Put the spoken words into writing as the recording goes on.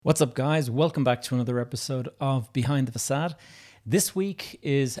What's up, guys? Welcome back to another episode of Behind the Facade. This week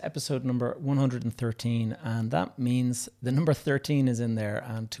is episode number 113, and that means the number 13 is in there.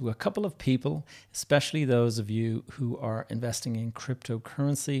 And to a couple of people, especially those of you who are investing in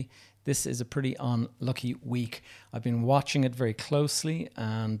cryptocurrency, this is a pretty unlucky week. I've been watching it very closely,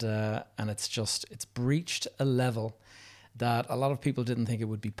 and it's breached a level that a lot of people didn't think it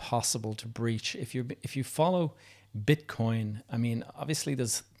would be possible to breach. If you follow Bitcoin, I mean, obviously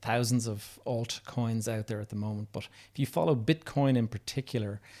there's thousands of altcoins out there at the moment, but if you follow Bitcoin in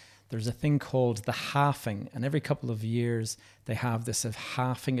particular, there's a thing called the halving, and every couple of years they have this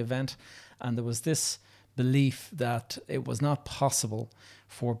halving event, and there was this belief that it was not possible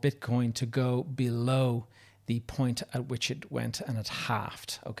for Bitcoin to go below the point at which it went and it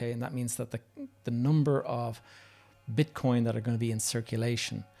halved, okay? And that means that the number of Bitcoin that are going to be in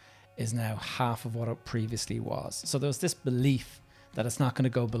circulation is now half of what it previously was. So there's this belief that it's not going to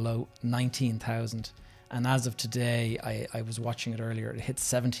go below 19,000. And as of today, I was watching it earlier, it hit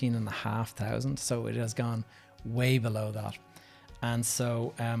 17,500. So it has gone way below that. And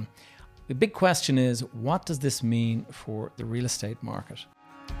so the big question is, what does this mean for the real estate market?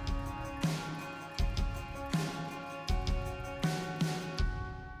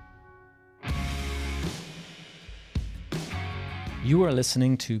 You are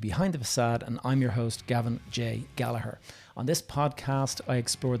listening to Behind the Facade, and I'm your host, Gavin J. Gallagher. On this podcast, I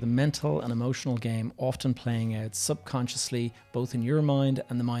explore the mental and emotional game often playing out subconsciously, both in your mind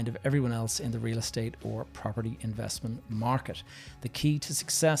and the mind of everyone else in the real estate or property investment market. The key to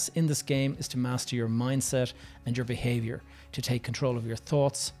success in this game is to master your mindset and your behavior, to take control of your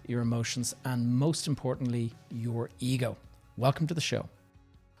thoughts, your emotions, and most importantly, your ego. Welcome to the show.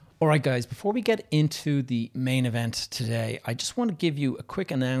 All right, guys, before we get into the main event today, I just want to give you a quick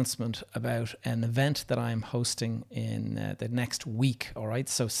announcement about an event that I'm hosting in the next week. All right,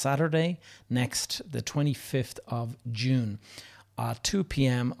 so Saturday, the 25th of June, at 2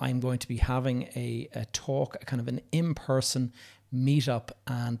 p.m., I'm going to be having a talk, a kind of an in-person meetup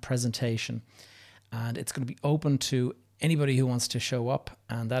and presentation. And it's going to be open to anybody who wants to show up.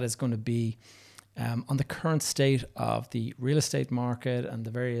 And that is going to be on the current state of the real estate market and the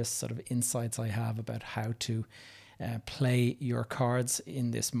various sort of insights I have about how to play your cards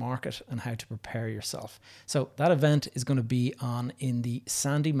in this market and how to prepare yourself. So that event is going to be in the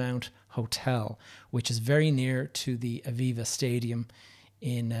Sandymount Hotel, which is very near to the Aviva Stadium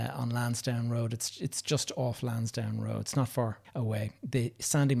on Lansdowne Road. It's just off Lansdowne Road. It's not far away. The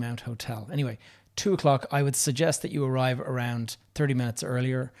Sandymount Hotel. Anyway, 2 o'clock, I would suggest that you arrive around 30 minutes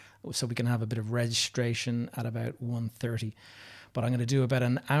earlier so we can have a bit of registration at about 1:30. But I'm going to do about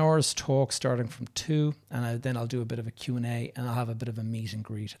an hour's talk starting from 2, and then I'll do a bit of a Q&A, and I'll have a bit of a meet and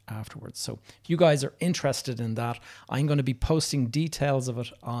greet afterwards. So if you guys are interested in that, I'm going to be posting details of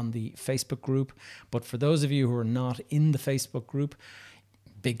it on the Facebook group. But for those of you who are not in the Facebook group,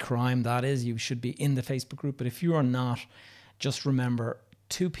 big crime that is, you should be in the Facebook group. But if you are not, just remember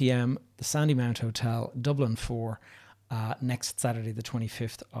 2 p.m., the Sandymount Hotel, Dublin 4, next Saturday, the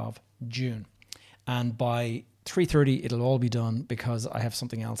 25th of June. And by 3:30, it'll all be done because I have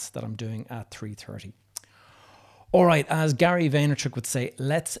something else that I'm doing at 3:30. All right, as Gary Vaynerchuk would say,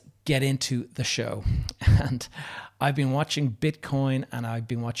 let's get into the show. And I've been watching Bitcoin and I've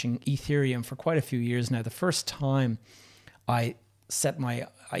been watching Ethereum for quite a few years now. The first time I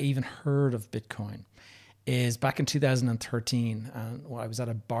even heard of Bitcoin is back in 2013, and I was at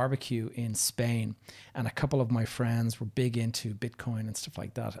a barbecue in Spain, and a couple of my friends were big into Bitcoin and stuff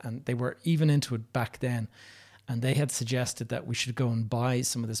like that, and they were even into it back then, and they had suggested that we should go and buy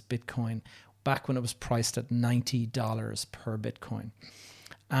some of this Bitcoin back when it was priced at $90 per Bitcoin.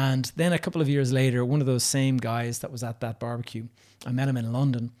 And then a couple of years later, one of those same guys that was at that barbecue, I met him in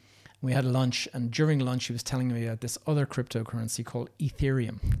London. We had lunch, and during lunch, he was telling me about this other cryptocurrency called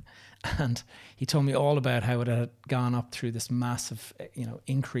Ethereum. And he told me all about how it had gone up through this massive,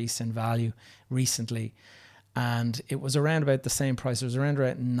 increase in value recently. And it was around about the same price. It was around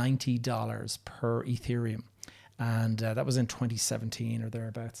about $90 per Ethereum. And that was in 2017 or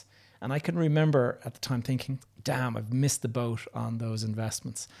thereabouts. And I can remember at the time thinking, damn, I've missed the boat on those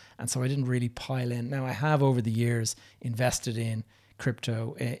investments. And so I didn't really pile in. Now, I have over the years invested in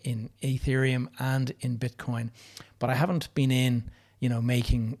crypto, in Ethereum and in Bitcoin, but I haven't been in,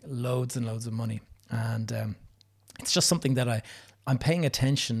 making loads and loads of money. And it's just something that I'm paying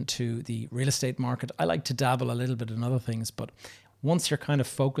attention to the real estate market. I like to dabble a little bit in other things, but once you're kind of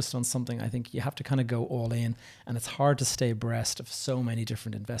focused on something, I think you have to kind of go all in, and it's hard to stay abreast of so many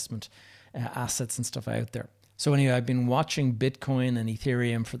different investment assets and stuff out there. So anyway, I've been watching Bitcoin and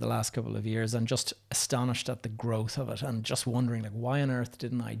Ethereum for the last couple of years and just astonished at the growth of it and just wondering, like, why on earth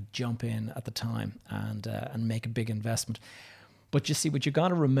didn't I jump in at the time and make a big investment? But you see, what you got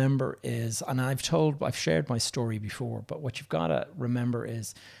to remember is, and I've shared my story before, but what you've got to remember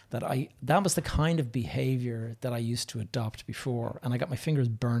is that that was the kind of behavior that I used to adopt before, and I got my fingers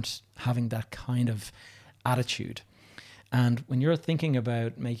burnt having that kind of attitude. And when you're thinking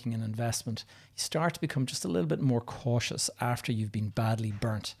about making an investment, you start to become just a little bit more cautious after you've been badly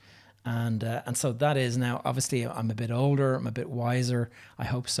burnt. And so that is now, obviously, I'm a bit older, I'm a bit wiser. I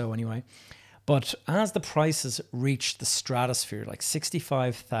hope so anyway. But as the prices reached the stratosphere, like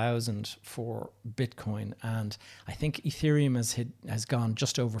 65,000 for Bitcoin, and I think Ethereum has gone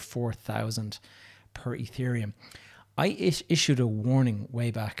just over 4,000 per Ethereum. I issued a warning way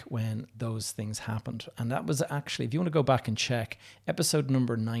back when those things happened. And that was actually, if you want to go back and check, episode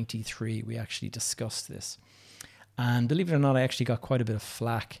number 93, we actually discussed this. And believe it or not, I actually got quite a bit of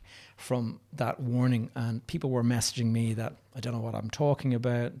flack from that warning. And people were messaging me that I don't know what I'm talking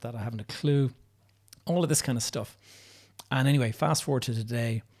about, that I haven't a clue, all of this kind of stuff. And anyway, fast forward to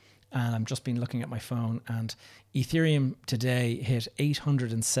today, and I've just been looking at my phone, and Ethereum today hit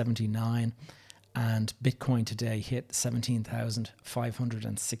 879. And Bitcoin today hit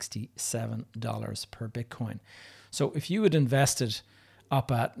 $17,567 per Bitcoin. So if you had invested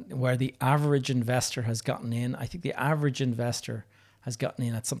up at where the average investor has gotten in, I think the average investor has gotten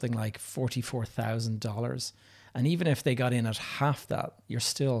in at something like $44,000. And even if they got in at half that, you're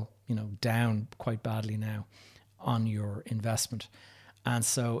still, down quite badly now on your investment. And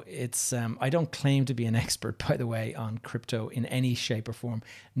so it's, I don't claim to be an expert, by the way, on crypto in any shape or form,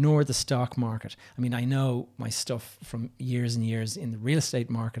 nor the stock market. I mean, I know my stuff from years and years in the real estate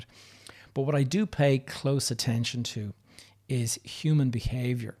market, but what I do pay close attention to is human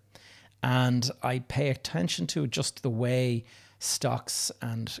behavior. And I pay attention to just the way stocks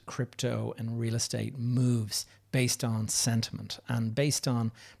and crypto and real estate moves based on sentiment and based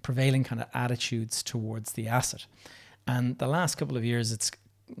on prevailing kind of attitudes towards the asset. And the last couple of years,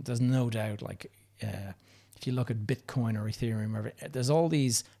 there's no doubt, if you look at Bitcoin or Ethereum, there's all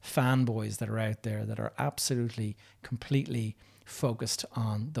these fanboys that are out there that are absolutely, completely focused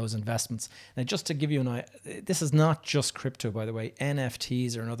on those investments. Now, just to give you an idea, this is not just crypto, by the way.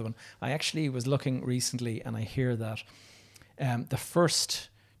 NFTs are another one. I actually was looking recently, and I hear that the first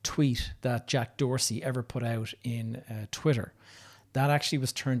tweet that Jack Dorsey ever put out in Twitter, that actually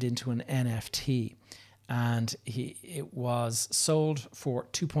was turned into an NFT. And it was sold for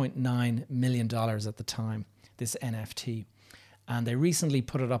 $2.9 million at the time, this NFT. And they recently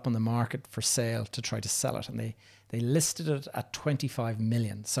put it up on the market for sale to try to sell it. And they listed it at 25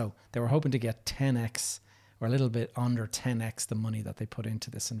 million. So they were hoping to get 10x or a little bit under 10x the money that they put into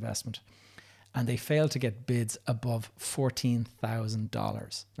this investment. And they failed to get bids above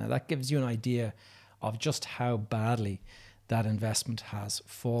 $14,000. Now that gives you an idea of just how badly that investment has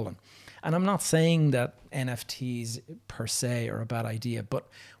fallen. And I'm not saying that NFTs per se are a bad idea, but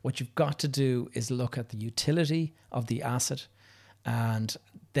what you've got to do is look at the utility of the asset and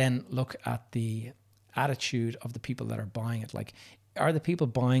then look at the attitude of the people that are buying it. Like, are the people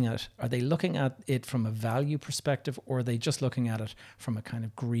buying it, are they looking at it from a value perspective, or are they just looking at it from a kind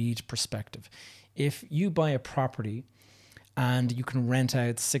of greed perspective? If you buy a property and you can rent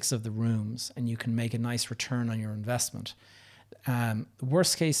out 6 of the rooms and you can make a nice return on your investment,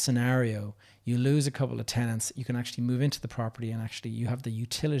 worst case scenario, you lose a couple of tenants, you can actually move into the property and actually you have the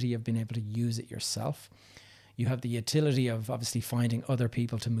utility of being able to use it yourself. You have the utility of obviously finding other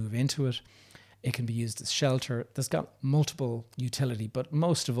people to move into it. It can be used as shelter. There's got multiple utility, but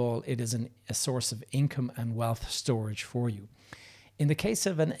most of all, it is a source of income and wealth storage for you. In the case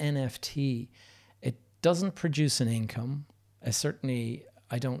of an NFT, it doesn't produce an income. I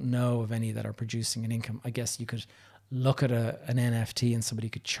don't know of any that are producing an income. I guess you could look at an NFT and somebody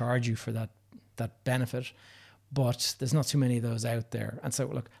could charge you for that benefit, but there's not too many of those out there. And so,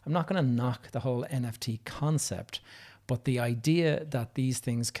 look, I'm not going to knock the whole NFT concept, but the idea that these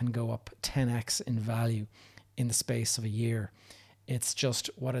things can go up 10x in value in the space of a year, it's just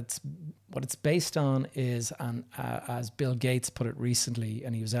what it's based on is, and as Bill Gates put it recently,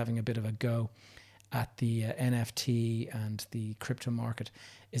 and he was having a bit of a go at the NFT and the crypto market,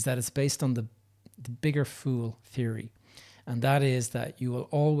 is that it's based on the bigger fool theory. And that is that you will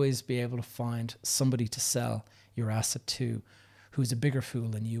always be able to find somebody to sell your asset to who's a bigger fool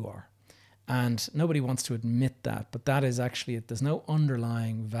than you are. And nobody wants to admit that, but that is actually it. There's no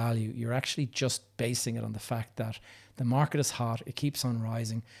underlying value. You're actually just basing it on the fact that the market is hot, it keeps on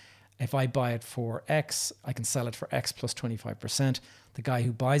rising. If I buy it for X, I can sell it for X plus 25%. The guy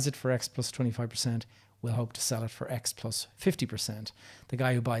who buys it for X plus 25% will hope to sell it for X plus 50%. The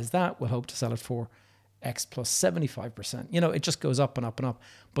guy who buys that will hope to sell it for X plus 75%. You know, it just goes up and up and up.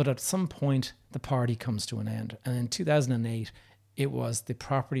 But at some point, the party comes to an end. And in 2008, it was the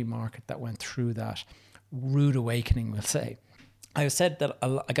property market that went through that rude awakening, we'll say. I said that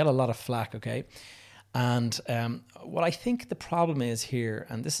I got a lot of flack, okay? And what I think the problem is here,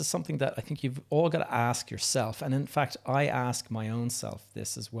 and this is something that I think you've all got to ask yourself, and in fact, I ask my own self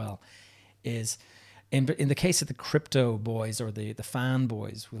this as well, is in the case of the crypto boys or the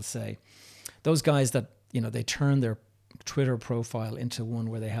fanboys, we'll say, those guys that, you know, they turn their Twitter profile into one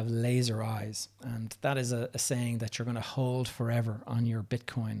where they have laser eyes. And that is a saying that you're going to hold forever on your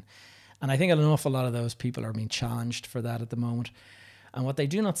Bitcoin. And I think an awful lot of those people are being challenged for that at the moment. And what they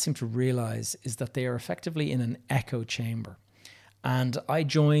do not seem to realize is that they are effectively in an echo chamber. And I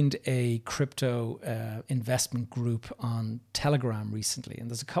joined a crypto investment group on Telegram recently. And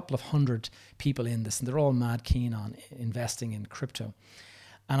there's a couple of hundred people in this, and they're all mad keen on investing in crypto.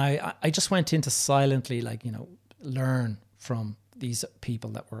 And I just went in to silently, like, you know, learn from these people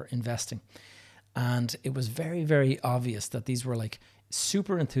that were investing. And it was very, very obvious that these were like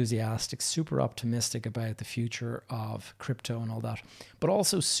super enthusiastic, super optimistic about the future of crypto and all that, but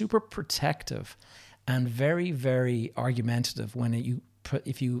also super protective and very, very argumentative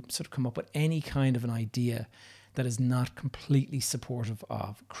if you sort of come up with any kind of an idea that is not completely supportive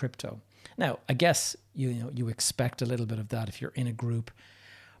of crypto. Now, I guess you expect a little bit of that if you're in a group.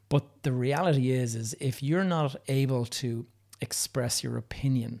 But the reality is if you're not able to express your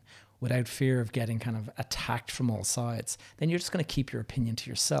opinion without fear of getting kind of attacked from all sides, then you're just going to keep your opinion to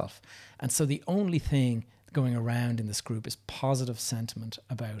yourself. And so the only thing going around in this group is positive sentiment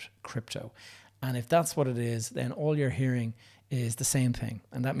about crypto. And if that's what it is, then all you're hearing is the same thing.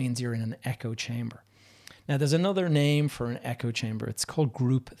 And that means you're in an echo chamber. Now, there's another name for an echo chamber. It's called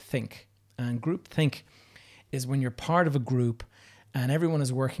groupthink. And groupthink is when you're part of a group and everyone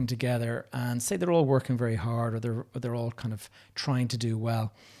is working together, and say they're all working very hard, or they're all kind of trying to do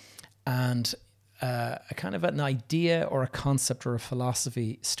well, and a kind of an idea or a concept or a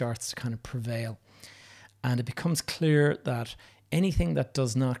philosophy starts to kind of prevail, and it becomes clear that anything that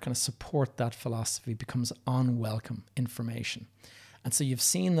does not kind of support that philosophy becomes unwelcome information. And so you've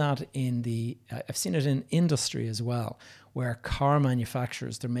seen that I've seen it in industry as well, where car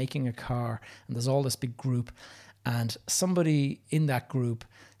manufacturers, they're making a car and there's all this big group, and somebody in that group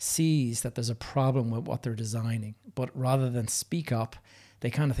sees that there's a problem with what they're designing. But rather than speak up,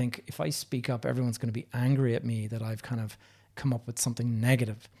 they kind of think, if I speak up, everyone's going to be angry at me that I've kind of come up with something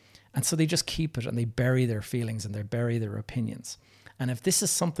negative. And so they just keep it and they bury their feelings and they bury their opinions. And if this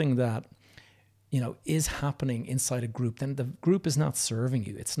is something that, you know, is happening inside a group, then the group is not serving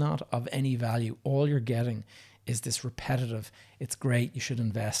you. It's not of any value. All you're getting is this repetitive, it's great, you should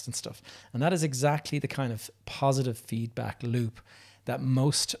invest and stuff. And that is exactly the kind of positive feedback loop that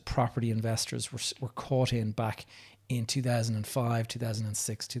most property investors were caught in back in 2005,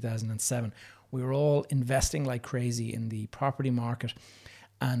 2006, 2007. We were all investing like crazy in the property market,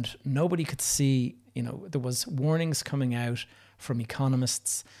 and nobody could see, you know, there was warnings coming out from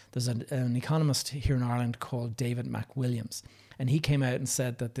economists. There's an economist here in Ireland called David McWilliams. And he came out and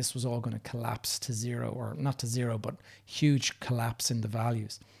said that this was all going to collapse to zero, or not to zero, but huge collapse in the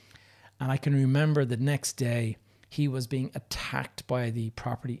values. And I can remember the next day he was being attacked by the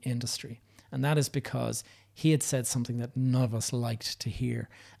property industry. And that is because he had said something that none of us liked to hear.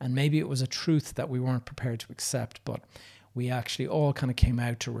 And maybe it was a truth that we weren't prepared to accept, but we actually all kind of came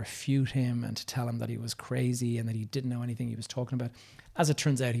out to refute him and to tell him that he was crazy and that he didn't know anything he was talking about. As it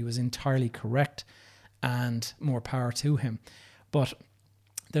turns out, he was entirely correct, and more power to him. But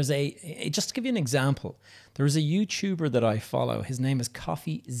there's just to give you an example, there is a YouTuber that I follow. His name is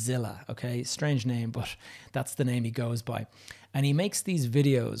CoffeeZilla. Okay, strange name, but that's the name he goes by. And he makes these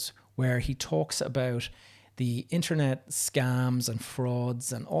videos where he talks about the internet scams and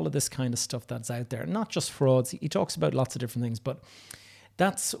frauds and all of this kind of stuff that's out there. Not just frauds. He talks about lots of different things, but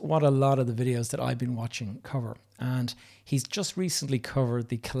that's what a lot of the videos that I've been watching cover. And he's just recently covered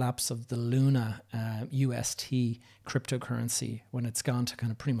the collapse of the Luna UST cryptocurrency when it's gone to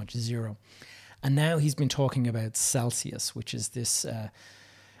kind of pretty much zero. And now he's been talking about Celsius, which is this,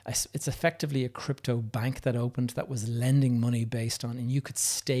 it's effectively a crypto bank that opened that was lending money based on, and you could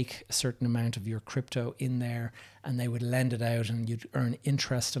stake a certain amount of your crypto in there and they would lend it out and you'd earn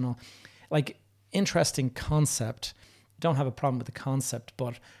interest and all. Like, interesting concept. Don't have a problem with the concept,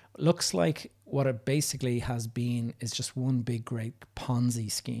 but looks like what it basically has been is just one big great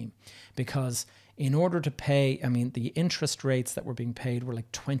Ponzi scheme. Because in order to pay, I mean, the interest rates that were being paid were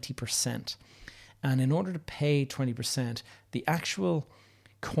like 20%. And in order to pay 20%, the actual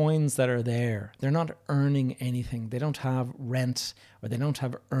coins that are there, they're not earning anything. They don't have rent or they don't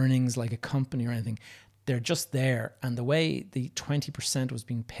have earnings like a company or anything. They're just there. And the way the 20% was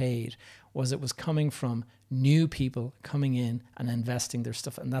being paid was it was coming from new people coming in and investing their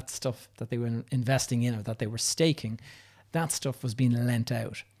stuff. And that stuff that they were investing in or that they were staking, that stuff was being lent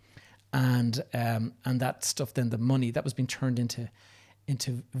out. And that stuff, then the money that was being turned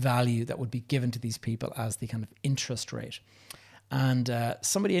into value that would be given to these people as the kind of interest rate. And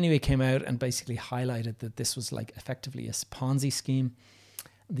somebody anyway came out and basically highlighted that this was like effectively a Ponzi scheme.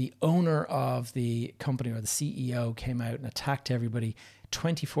 The owner of the company or the CEO came out and attacked everybody.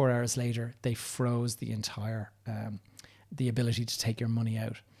 24 hours later, they froze the entire, the ability to take your money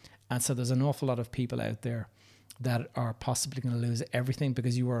out. And so there's an awful lot of people out there that are possibly going to lose everything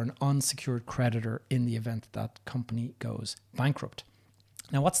because you are an unsecured creditor in the event that company goes bankrupt.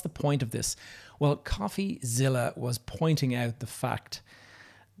 Now, what's the point of this? Well, CoffeeZilla was pointing out the fact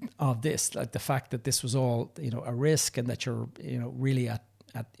of this, like the fact that this was all, a risk and that you're, really at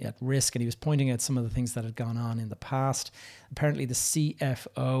risk. And he was pointing out some of the things that had gone on in the past. Apparently, the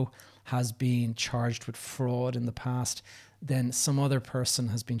CFO has been charged with fraud in the past. Then some other person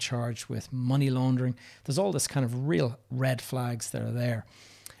has been charged with money laundering. There's all this kind of real red flags that are there.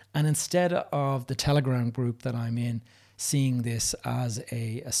 And instead of the Telegram group that I'm in, seeing this as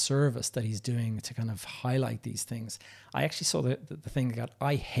a service that he's doing to kind of highlight these things, I actually saw the thing that got,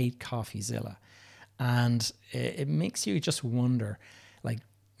 I hate CoffeeZilla. And it makes you just wonder, like,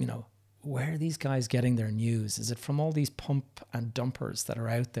 where are these guys getting their news? Is it from all these pump and dumpers that are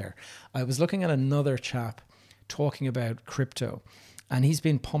out there? I was looking at another chap talking about crypto, and he's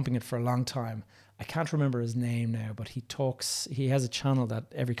been pumping it for a long time. I can't remember his name now, but he has a channel that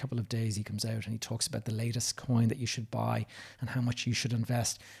every couple of days he comes out and he talks about the latest coin that you should buy and how much you should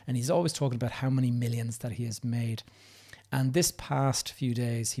invest. And he's always talking about how many millions that he has made. And this past few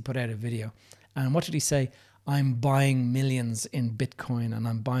days, he put out a video. And what did he say? I'm buying millions in Bitcoin and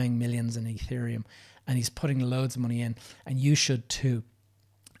I'm buying millions in Ethereum. And he's putting loads of money in, and you should too.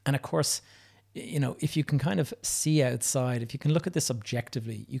 And of course, if you can kind of see outside, if you can look at this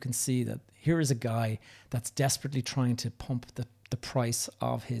objectively, you can see that here is a guy that's desperately trying to pump the price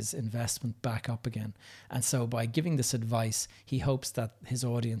of his investment back up again. And so by giving this advice, he hopes that his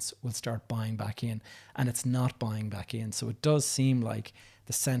audience will start buying back in, and it's not buying back in. So it does seem like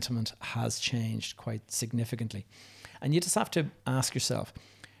the sentiment has changed quite significantly. And you just have to ask yourself,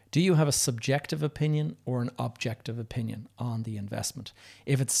 do you have a subjective opinion or an objective opinion on the investment?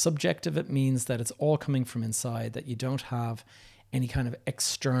 If it's subjective, it means that it's all coming from inside, that you don't have any kind of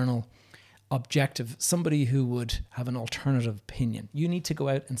external objective, somebody who would have an alternative opinion. You need to go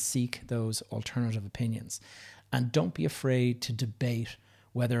out and seek those alternative opinions. And don't be afraid to debate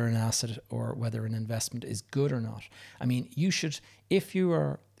whether an asset or whether an investment is good or not. I mean, you should, if you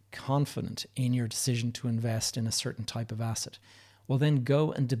are confident in your decision to invest in a certain type of asset, well, then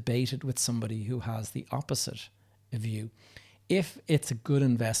go and debate it with somebody who has the opposite view. If it's a good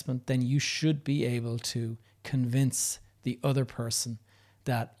investment, then you should be able to convince the other person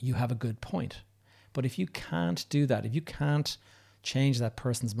that you have a good point. But if you can't do that, if you can't change that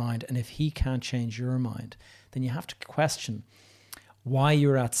person's mind, and if he can't change your mind, then you have to question why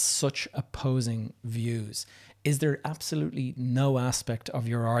you're at such opposing views. Is there absolutely no aspect of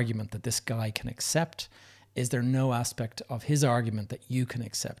your argument that this guy can accept? Is there no aspect of his argument that you can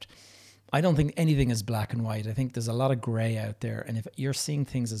accept? I don't think anything is black and white. I think there's a lot of gray out there. And if you're seeing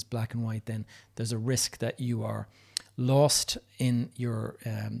things as black and white, then there's a risk that you are lost in your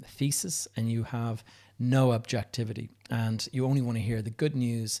thesis and you have no objectivity. And you only want to hear the good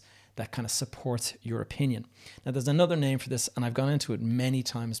news that kind of supports your opinion. Now, there's another name for this, and I've gone into it many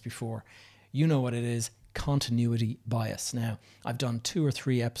times before. You know what it is. Continuity bias. Now, I've done 2 or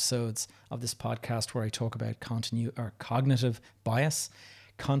 3 episodes of this podcast where I talk about cognitive bias.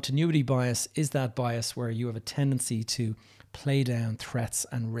 Continuity bias is that bias where you have a tendency to play down threats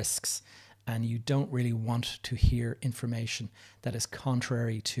and risks, and you don't really want to hear information that is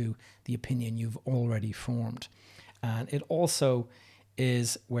contrary to the opinion you've already formed. And it also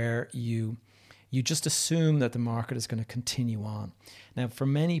is where you just assume that the market is going to continue on. Now, for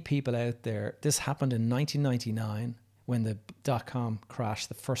many people out there, this happened in 1999 when the dot-com crash,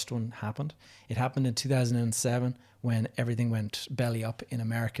 the first one, happened. It happened in 2007 when everything went belly up in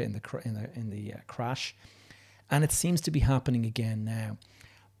America in the crash. And it seems to be happening again now.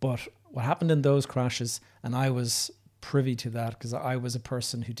 But what happened in those crashes, and I was privy to that because I was a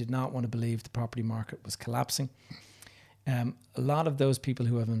person who did not want to believe the property market was collapsing. A lot of those people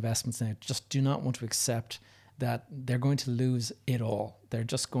who have investments now just do not want to accept that they're going to lose it all. They're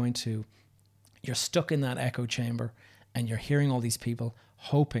just going to, you're stuck in that echo chamber And you're hearing all these people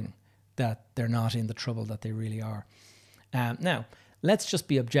hoping that they're not in the trouble that they really are. Now, let's just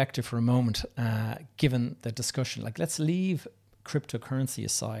be objective for a moment, given the discussion. Like, let's leave cryptocurrency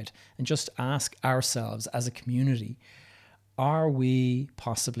aside and just ask ourselves as a community, are we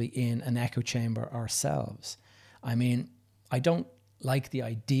possibly in an echo chamber ourselves? I mean, I don't like the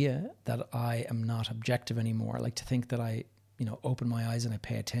idea that I am not objective anymore. I like to think that I, open my eyes and I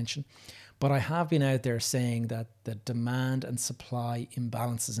pay attention. But I have been out there saying that the demand and supply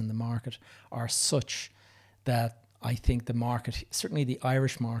imbalances in the market are such that I think the market, certainly the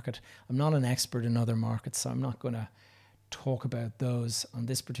Irish market, I'm not an expert in other markets, so I'm not going to talk about those on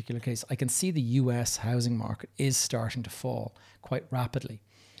this particular case. I can see the US housing market is starting to fall quite rapidly,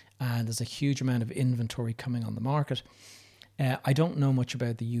 and there's a huge amount of inventory coming on the market. I don't know much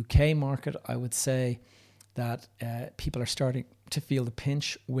about the UK market. I would say that people are starting to feel the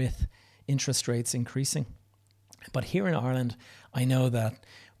pinch with interest rates increasing. But here in Ireland, I know that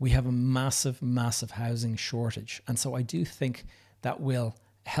we have a massive, massive housing shortage. And so I do think that will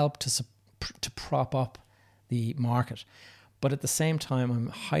help to prop up the market. But at the same time, I'm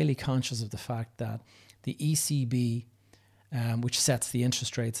highly conscious of the fact that the ECB, which sets the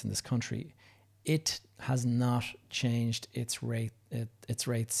interest rates in this country, it has not changed its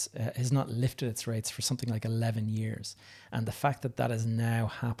rates, has not lifted its rates for something like 11 years. And the fact that that is now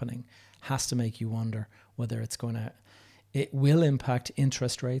happening has to make you wonder whether it will impact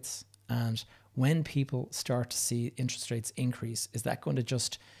interest rates. And when people start to see interest rates increase, is that going to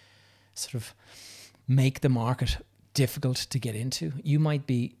just sort of make the market difficult to get into? You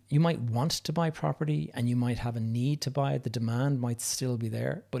might want to buy property and you might have a need to buy it. The demand might still be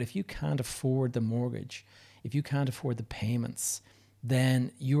there. But if you can't afford the mortgage, if you can't afford the payments,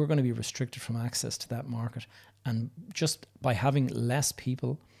 then you are going to be restricted from access to that market. And just by having less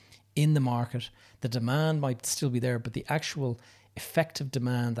people in the market, the demand might still be there, but the actual effective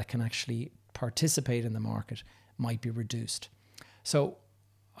demand that can actually participate in the market might be reduced. So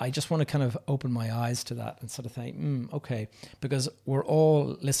I just want to kind of open my eyes to that and sort of think, okay, because we're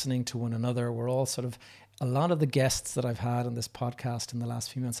all listening to one another. We're all sort of, a lot of the guests that I've had on this podcast in the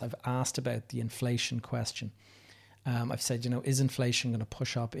last few months, I've asked about the inflation question. I've said, is inflation going to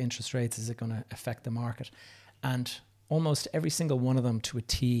push up interest rates? Is it going to affect the market? And almost every single one of them to a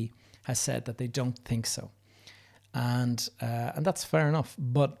T has said that they don't think so. And that's fair enough.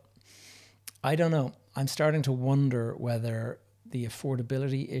 But I don't know. I'm starting to wonder whether the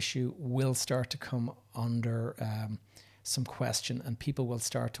affordability issue will start to come under some question, and people will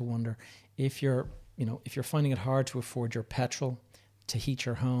start to wonder if you're finding it hard to afford your petrol to heat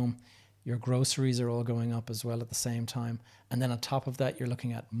your home, your groceries are all going up as well at the same time, and then on top of that, you're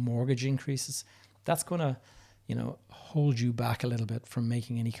looking at mortgage increases. That's going to, hold you back a little bit from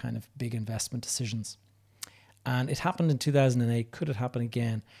making any kind of big investment decisions. And it happened in 2008. Could it happen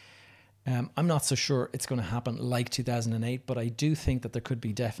again? I'm not so sure it's going to happen like 2008, but I do think that there could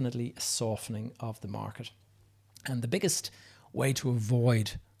be definitely a softening of the market. And the biggest way to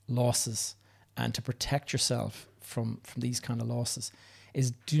avoid losses and to protect yourself from these kind of losses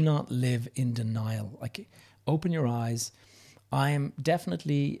is do not live in denial. Like, open your eyes. I am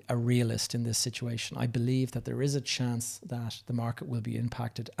definitely a realist in this situation. I believe that there is a chance that the market will be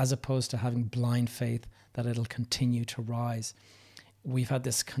impacted, as opposed to having blind faith that it'll continue to rise. We've had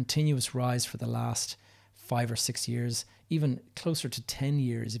this continuous rise for the last 5 or 6 years, even closer to 10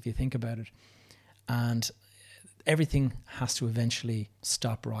 years if you think about it. And everything has to eventually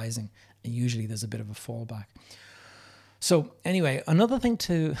stop rising. And usually there's a bit of a fallback. So anyway, another thing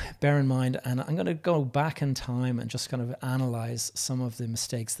to bear in mind, and I'm going to go back in time and just kind of analyze some of the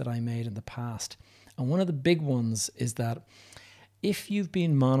mistakes that I made in the past. And one of the big ones is that if you've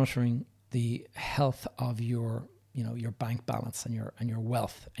been monitoring the health of your bank balance and your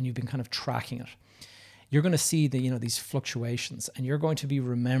wealth, and you've been kind of tracking it, you're going to see these fluctuations, and you're going to be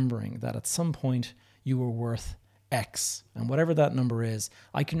remembering that at some point you were worth X, and whatever that number is.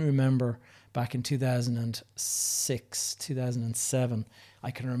 I can remember back in 2006, 2007,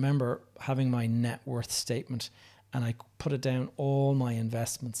 I can remember having my net worth statement, and I put it down all my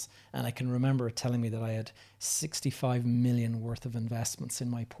investments, and I can remember it telling me that I had 65 million worth of investments in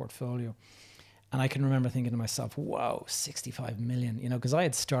my portfolio. And I can remember thinking to myself, wow, 65 million, because I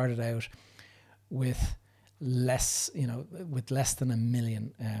had started out with less than $1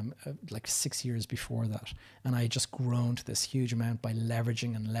 million, like 6 years before that. And I had just grown to this huge amount by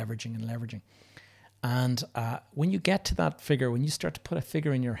leveraging and leveraging and leveraging. And when you get to that figure, when you start to put a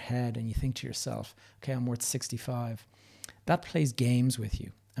figure in your head and you think to yourself, okay, I'm worth 65, that plays games with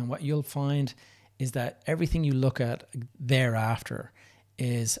you. And what you'll find is that everything you look at thereafter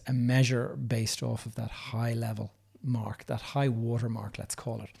is a measure based off of that high level mark, that high water mark, let's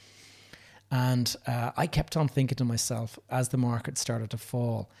call it. And I kept on thinking to myself as the market started to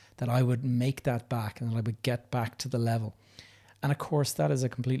fall that I would make that back and that I would get back to the level. And of course, that is a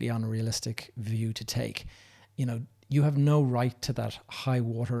completely unrealistic view to take. You know, you have no right to that high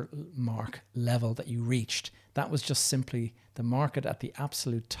water mark level that you reached. That was just simply the market at the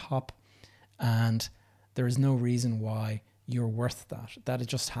absolute top. And there is no reason why you're worth that. That it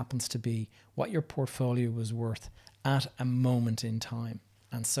just happens to be what your portfolio was worth at a moment in time.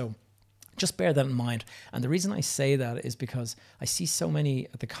 And so just bear that in mind. And the reason I say that is because I see so many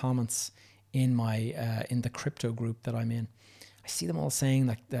of the comments in my in the crypto group that I'm in. I see them all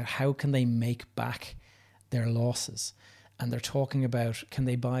saying that how can they make back their losses? And they're talking about, can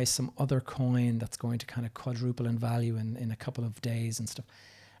they buy some other coin that's going to kind of quadruple in value in a couple of days and stuff.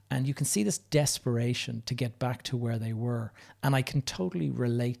 And you can see this desperation to get back to where they were. And I can totally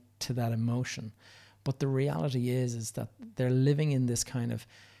relate to that emotion. But the reality is that they're living in this kind of,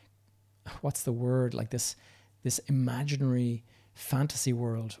 what's the word, like this imaginary fantasy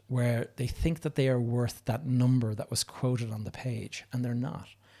world where they think that they are worth that number that was quoted on the page, and they're not.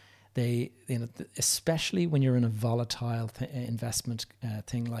 They, you know, especially when you're in a volatile investment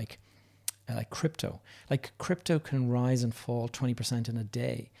thing like crypto. Like crypto can rise and fall 20% in a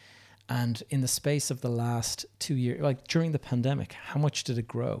day. And in the space of the last 2 years, like during the pandemic, how much did it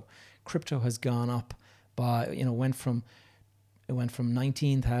grow? Crypto has gone up by, you know, it went from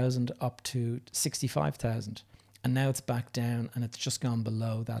 19,000 up to 65,000. And now it's back down and it's just gone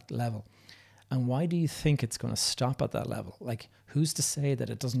below that level. And why do you think it's going to stop at that level? Like, who's to say that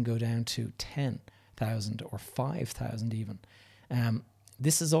it doesn't go down to 10,000 or 5,000 even?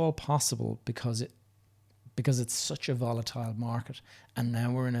 This is all possible because it's such a volatile market. And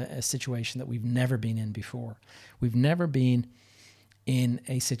now we're in a situation that we've never been in before. We've never been in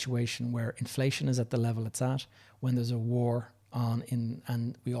a situation where inflation is at the level it's at, when there's a war on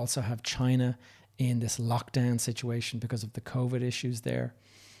and we also have China in this lockdown situation because of the COVID issues there.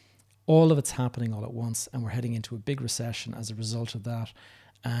 All of it's happening all at once, and we're heading into a big recession as a result of that.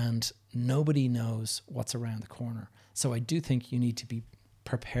 And nobody knows what's around the corner. So I do think you need to be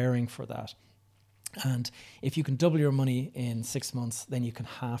preparing for that. And if you can double your money in 6 months, then you can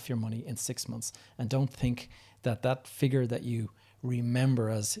half your money in 6 months. And don't think that figure that you remember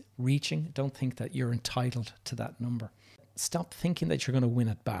as reaching, don't think that you're entitled to that number. Stop thinking that you're going to win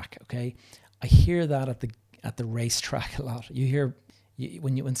it back, okay? I hear that at the racetrack a lot. You hear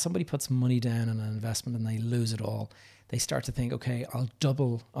when somebody puts money down in an investment and they lose it all, they start to think, okay, I'll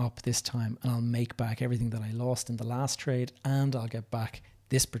double up this time and I'll make back everything that I lost in the last trade, and I'll get back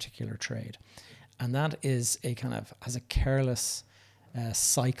this particular trade. And that is has a careless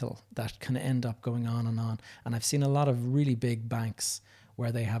cycle that can end up going on and on. And I've seen a lot of really big banks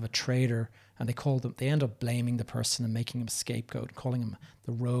where they have a trader and they end up blaming the person and making him a scapegoat, calling him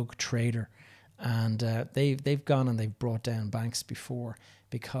the rogue trader. And they've gone and they've brought down banks before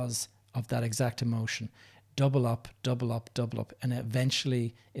because of that exact emotion. Double up, double up, double up. And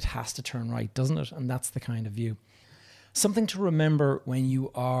eventually it has to turn right, doesn't it? And that's the kind of view. Something to remember when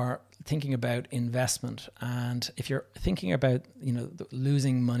you are thinking about investment, and if you're thinking about, you know,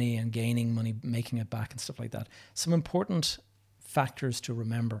 losing money and gaining money, making it back and stuff like that, some important factors to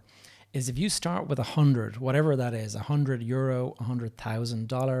remember is if you start with 100, whatever that is, €100,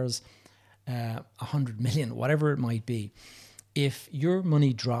 $100,000, 100 million, whatever it might be, if your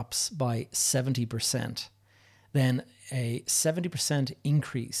money drops by 70%, then a 70%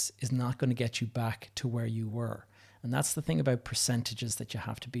 increase is not going to get you back to where you were. And that's the thing about percentages that you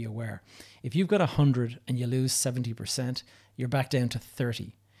have to be aware. If you've got 100 and you lose 70%, you're back down to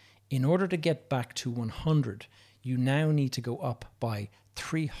 30. In order to get back to 100, you now need to go up by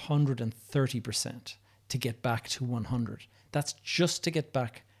 330% to get back to 100. That's just to get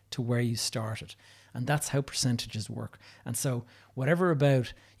back to where you started. And that's how percentages work. And so whatever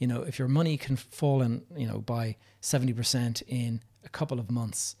about, you know, if your money can fall in, you know, by 70% in a couple of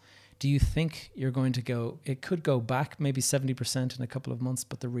months, do you think you're going to go, it could go back maybe 70% in a couple of months,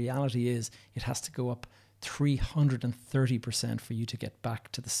 but the reality is it has to go up 330% for you to get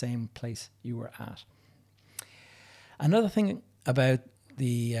back to the same place you were at. Another thing about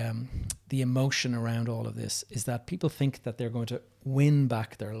the emotion around all of this is that people think that they're going to win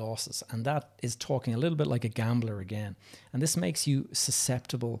back their losses. And that is talking a little bit like a gambler again. And this makes you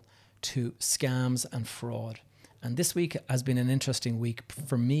susceptible to scams and fraud. And this week has been an interesting week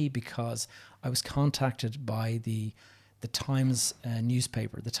for me because I was contacted by the Times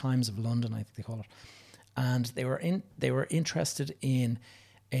newspaper, the Times of London, I think they call it. And they were interested in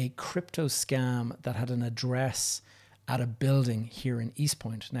a crypto scam that had an address at a building here in East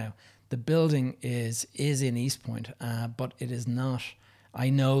Point. Now, the building is in East Point, but it is not. I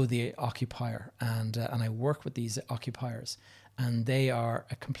know the occupier, and I work with these occupiers, and they are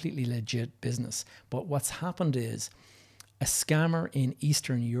a completely legit business. But what's happened is a scammer in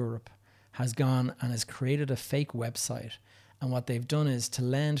Eastern Europe has gone and has created a fake website. And what they've done is, to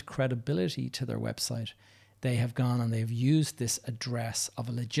lend credibility to their website, they have gone and they've used this address of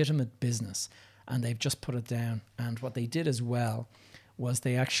a legitimate business, and they've just put it down. And what they did as well was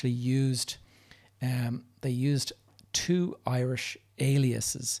they actually used two Irish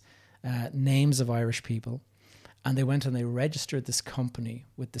aliases, names of Irish people, and they went and they registered this company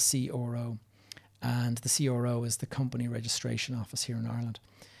with the CRO, and the CRO is the Company Registration Office here in Ireland.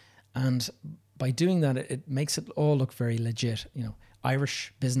 And by doing that, it makes it all look very legit. You know,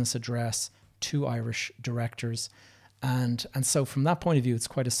 Irish business address, two Irish directors, and so from that point of view, it's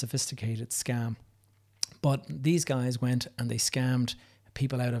quite a sophisticated scam. But these guys went and they scammed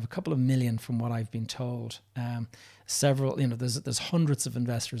people out of a couple of million, from what I've been told. Several, there's hundreds of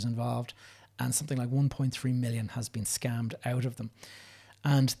investors involved, and something like 1.3 million has been scammed out of them.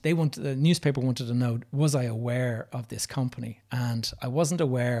 And the newspaper wanted to know, was I aware of this company? And I wasn't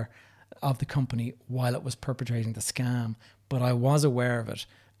aware of the company while it was perpetrating the scam, but I was aware of it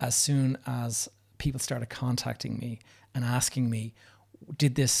as soon as people started contacting me and asking me,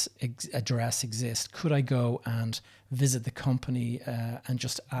 did this address exist? Could I go and visit the company and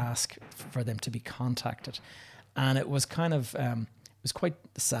just ask for them to be contacted? And it was kind of, it was quite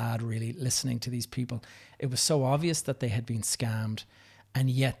sad, really, listening to these people. It was so obvious that they had been scammed, and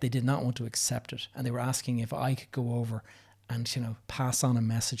yet they did not want to accept it. And they were asking if I could go over and, pass on a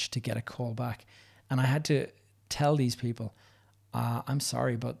message to get a call back. And I had to tell these people, I'm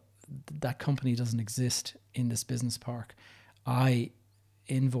sorry, but that company doesn't exist in this business park. I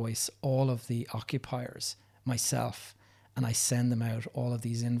invoice all of the occupiers myself, and I send them out all of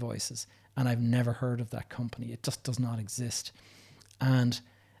these invoices, and I've never heard of that company. It just does not exist. And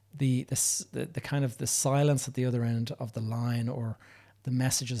the kind of the silence at the other end of the line, or the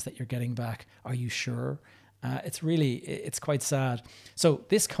messages that you're getting back, are you sure? It's quite sad. So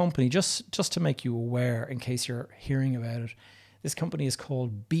this company, just to make you aware, in case you're hearing about it, this company is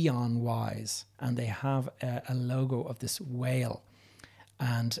called BeyondWise, and they have a logo of this whale,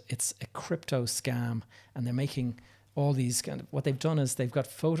 and it's a crypto scam. And they're making all these what they've done is they've got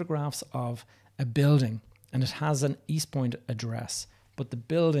photographs of a building, and it has an East Point address, but the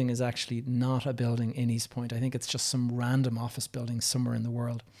building is actually not a building in East Point. I think it's just some random office building somewhere in the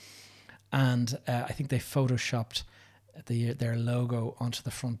world. And I think they photoshopped their logo onto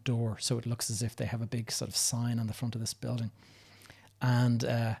the front door, so it looks as if they have a big sort of sign on the front of this building. And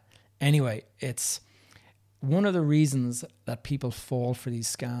anyway, it's one of the reasons that people fall for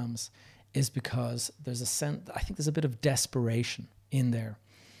these scams is because there's I think there's a bit of desperation in there,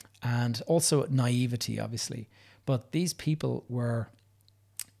 and also naivety, obviously. But these people were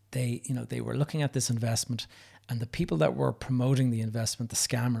looking at this investment, and the people that were promoting the investment, the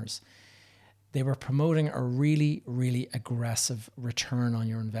scammers, they were promoting a really, really aggressive return on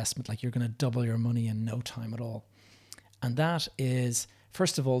your investment. Like, you're going to double your money in no time at all. And that is,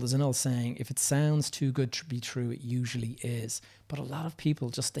 first of all, there's an old saying, if it sounds too good to be true, it usually is. But a lot of people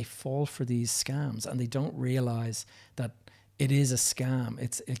they fall for these scams, and they don't realize that it is a scam.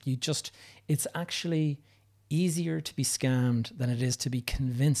 It's actually easier to be scammed than it is to be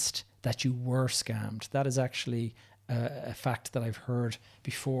convinced that you were scammed. That is actually a fact that I've heard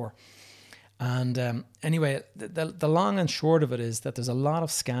before. And anyway, the long and short of it is that there's a lot of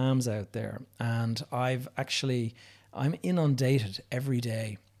scams out there, and I'm inundated every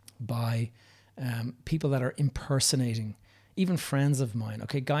day by people that are impersonating, even friends of mine,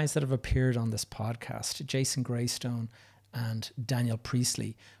 okay, guys that have appeared on this podcast, Jason Greystone and Daniel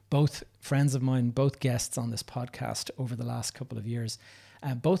Priestley, both friends of mine, both guests on this podcast over the last couple of years.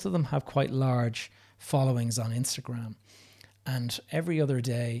 Both of them have quite large followings on Instagram. And every other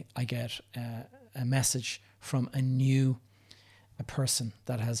day I get a message from a person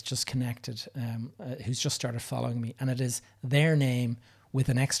that has just connected, who's just started following me. And it is their name with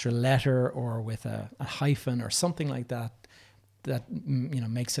an extra letter or with a hyphen or something like that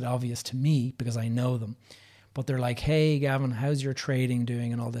makes it obvious to me because I know them. But they're like, hey, Gavin, how's your trading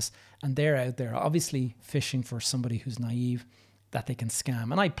doing and all this? And they're out there obviously fishing for somebody who's naive that they can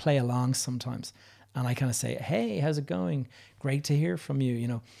scam. And I play along sometimes. And I kind of say, hey, how's it going? Great to hear from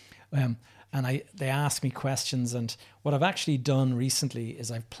you, And they ask me questions. And what I've actually done recently is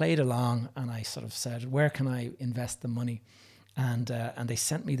I've played along, and I sort of said, where can I invest the money? And they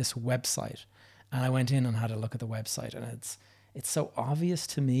sent me this website. And I went in and had a look at the website. And it's so obvious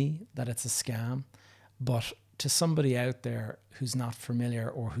to me that it's a scam. But to somebody out there who's not familiar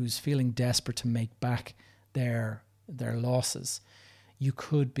or who's feeling desperate to make back their losses, you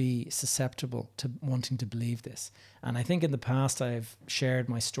could be susceptible to wanting to believe this. And I think in the past I've shared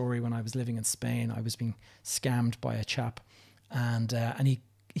my story when I was living in Spain. I was being scammed by a chap, and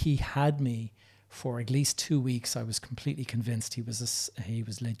he had me for at least 2 weeks. I was completely convinced he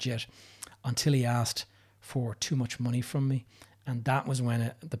was legit, until he asked for too much money from me. And that was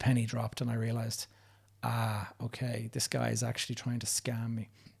when the penny dropped, and I realized, okay, this guy is actually trying to scam me.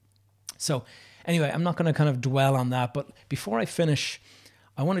 So anyway, I'm not going to kind of dwell on that, but before I finish,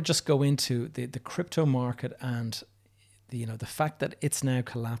 I want to just go into the crypto market and the fact that it's now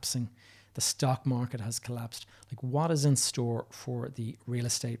collapsing. The stock market has collapsed. Like, what is in store for the real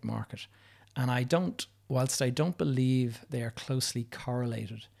estate market? And whilst I don't believe they are closely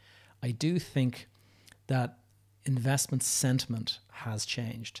correlated, I do think that investment sentiment has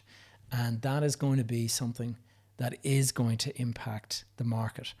changed, and that is going to be something that is going to impact the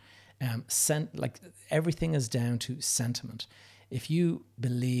market. Everything is down to sentiment. If you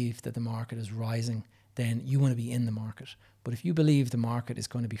believe that the market is rising, then you want to be in the market. But if you believe the market is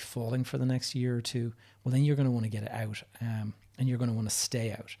going to be falling for the next year or two, well, then you're going to want to get out, and you're going to want to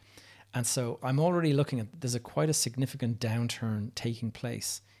stay out. And so I'm already looking at, there's quite a significant downturn taking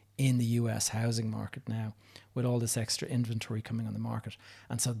place in the US housing market now, with all this extra inventory coming on the market.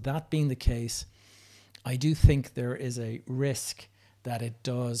 And so that being the case, I do think there is a risk that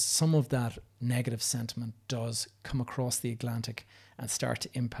some of that negative sentiment does come across the Atlantic and start to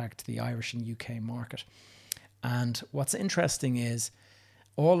impact the Irish and UK market. And what's interesting is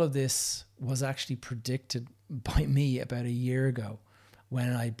all of this was actually predicted by me about a year ago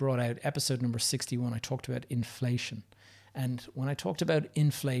when I brought out episode number 61. I talked about inflation. And when I talked about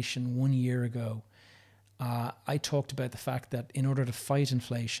inflation 1 year ago, I talked about the fact that in order to fight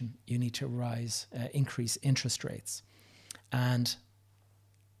inflation, you need to increase interest rates. And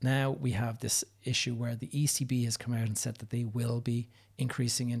now we have this issue where the ECB has come out and said that they will be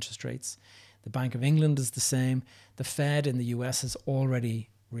increasing interest rates. The Bank of England is the same. The Fed in the US has already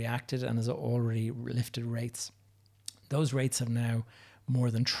reacted and has already lifted rates. Those rates have now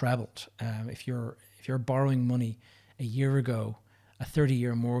more than trebled. If you're borrowing money a year ago, a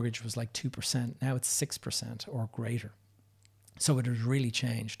 30-year mortgage was like 2%. Now it's 6% or greater. So it has really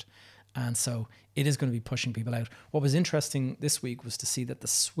changed. And so it is going to be pushing people out. What was interesting this week was to see that the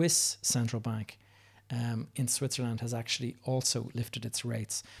Swiss central bank in Switzerland has actually also lifted its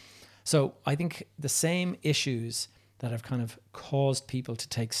rates. So I think the same issues that have kind of caused people to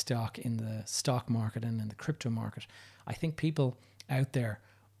take stock in the stock market and in the crypto market, I think people out there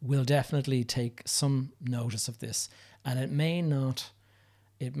will definitely take some notice of this. And it may not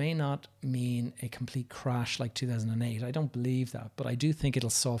mean a complete crash like 2008. I don't believe that, but I do think it'll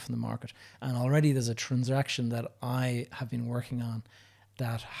soften the market. And already there's a transaction that I have been working on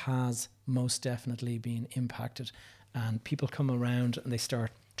that has most definitely been impacted. And people come around and they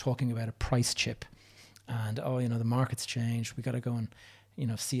start talking about a price chip. And, the market's changed. We got to go and,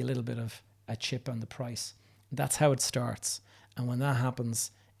 see a little bit of a chip on the price. That's how it starts. And when that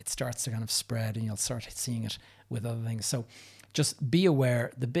happens, it starts to kind of spread, and you'll start seeing it with other things. So just be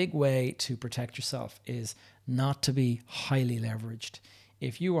aware. The big way to protect yourself is not to be highly leveraged.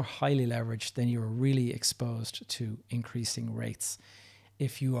 If you are highly leveraged, then you're really exposed to increasing rates.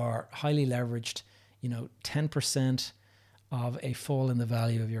 If you are highly leveraged, 10% of a fall in the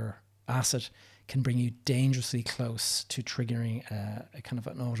value of your asset can bring you dangerously close to triggering a kind of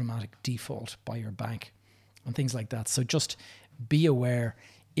an automatic default by your bank and things like that. So just be aware.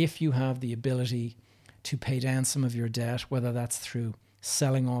 If you have the ability to pay down some of your debt, whether that's through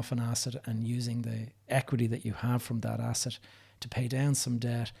selling off an asset and using the equity that you have from that asset to pay down some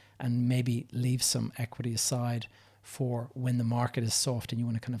debt and maybe leave some equity aside for when the market is soft and you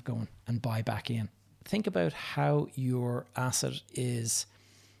want to kind of go and buy back in. Think about how your asset is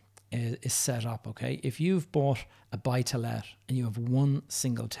set up, okay? If you've bought a buy-to-let and you have one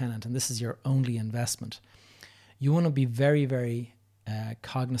single tenant and this is your only investment, you want to be very, very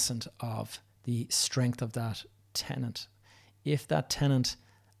cognizant of the strength of that tenant. If that tenant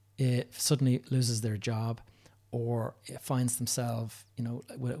suddenly loses their job or finds themselves,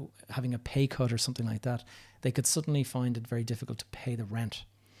 having a pay cut or something like that, they could suddenly find it very difficult to pay the rent.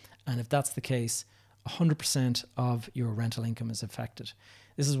 And if that's the case, 100% of your rental income is affected.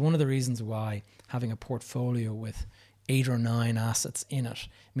 This is one of the reasons why having a portfolio with 8 or 9 assets in it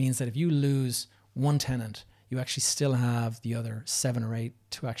means that if you lose one tenant, you actually still have the other 7 or 8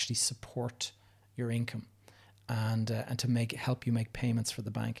 to actually support your income and to help you make payments for the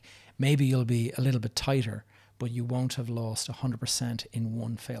bank. Maybe you'll be a little bit tighter, but you won't have lost 100% in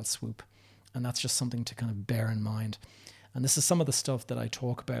one fell swoop. And that's just something to kind of bear in mind. And this is some of the stuff that I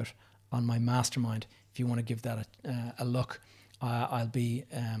talk about on my mastermind. If you want to give that a look, I'll be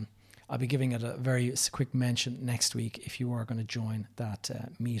giving it a very quick mention next week if you are going to join that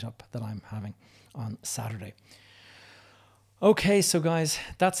meetup that I'm having on Saturday. Okay, so guys,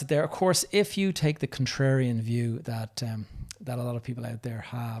 that's it there. Of course, if you take the contrarian view that a lot of people out there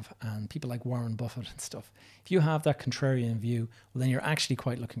have, and people like Warren Buffett and stuff, if you have that contrarian view, well, then you're actually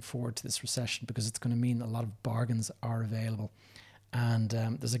quite looking forward to this recession, because it's going to mean a lot of bargains are available. And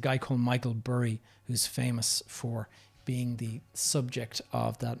there's a guy called Michael Burry who's famous for being the subject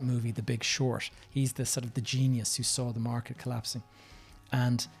of that movie, The Big Short. He's the sort of the genius who saw the market collapsing.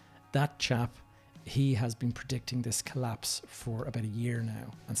 And that chap, he has been predicting this collapse for about a year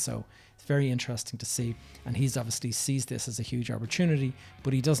now. And so it's very interesting to see. And he's obviously sees this as a huge opportunity,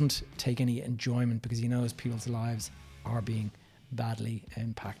 but he doesn't take any enjoyment because he knows people's lives are being badly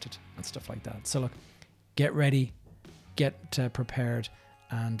impacted and stuff like that. So look, get ready, get prepared,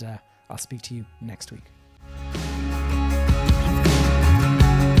 and I'll speak to you next week.